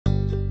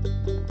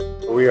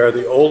We are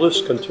the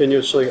oldest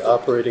continuously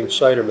operating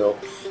cider mill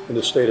in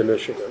the state of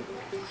Michigan.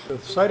 The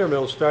cider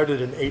mill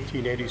started in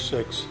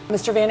 1886.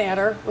 Mr. Van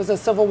Adder was a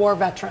Civil War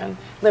veteran,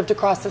 lived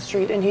across the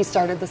street, and he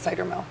started the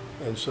cider mill.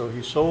 And so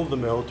he sold the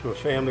mill to a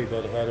family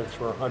that had it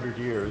for 100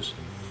 years,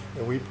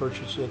 and we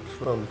purchased it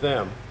from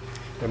them.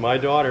 And my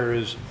daughter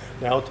is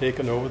now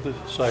taken over the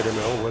cider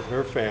mill with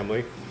her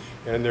family,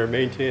 and they're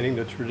maintaining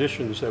the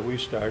traditions that we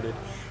started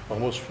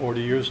almost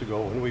 40 years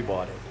ago when we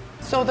bought it.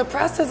 So the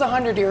press is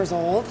 100 years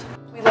old.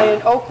 We lay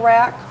an oak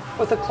rack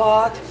with a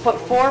cloth, put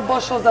 4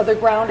 bushels of the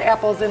ground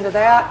apples into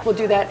that. We'll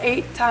do that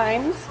 8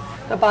 times.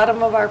 The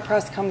bottom of our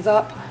press comes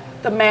up.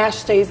 The mash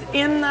stays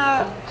in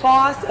the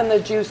cloth and the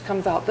juice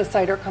comes out, the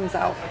cider comes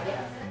out.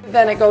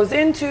 Then it goes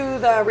into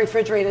the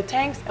refrigerated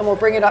tanks and we'll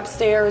bring it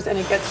upstairs and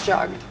it gets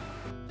jugged.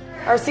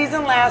 Our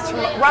season lasts from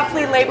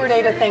roughly Labor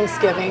Day to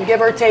Thanksgiving,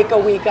 give or take a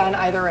week on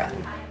either end.